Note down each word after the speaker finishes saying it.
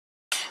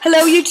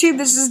Hello YouTube,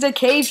 this is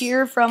Dakaves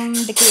here from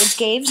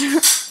DakavesKaves.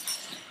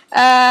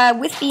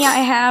 With me I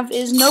have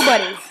is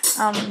nobody.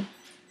 I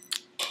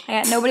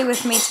got nobody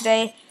with me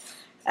today.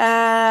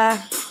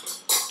 Yeah.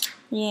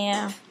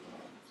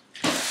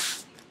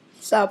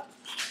 Sup?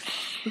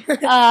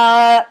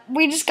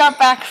 We just got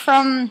back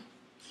from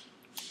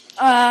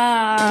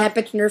An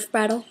epic Nerf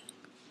battle.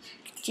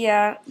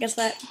 yeah, guess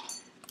that.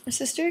 My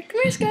sister,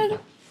 come here, Skyler.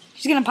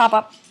 She's gonna pop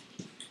up.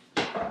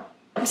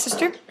 My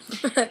sister.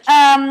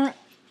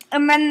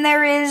 And then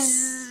there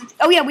is,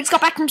 oh yeah, we just got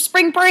back from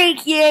spring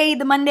break. Yay,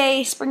 the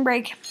Monday spring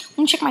break. Let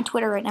me check my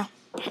Twitter right now.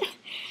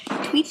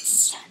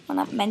 Tweets. Well,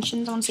 not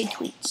mentions. I want to say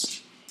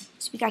tweets.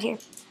 So we got here.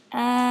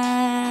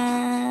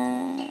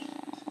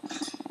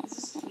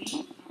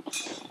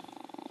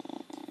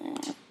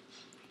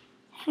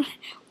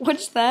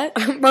 What's that?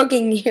 I'm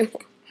bugging you.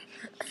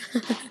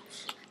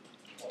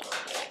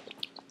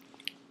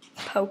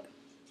 Poke.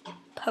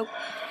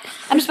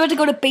 I'm supposed to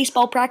go to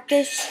baseball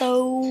practice,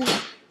 so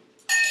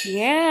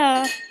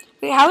yeah.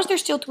 Wait, how is there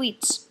still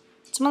tweets?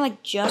 Someone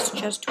like just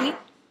tweet?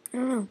 I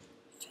don't know.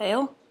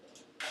 Fail?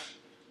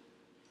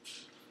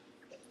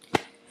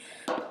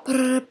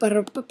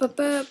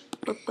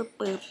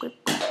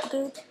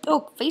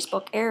 Oh,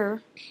 Facebook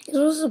error. It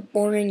was a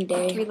boring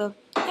day. Reload.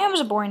 Yeah, it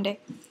was a boring day.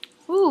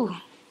 Ooh.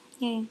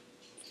 Yay.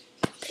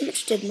 I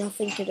just did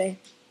nothing today.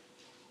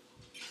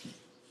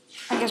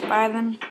 I guess bye then.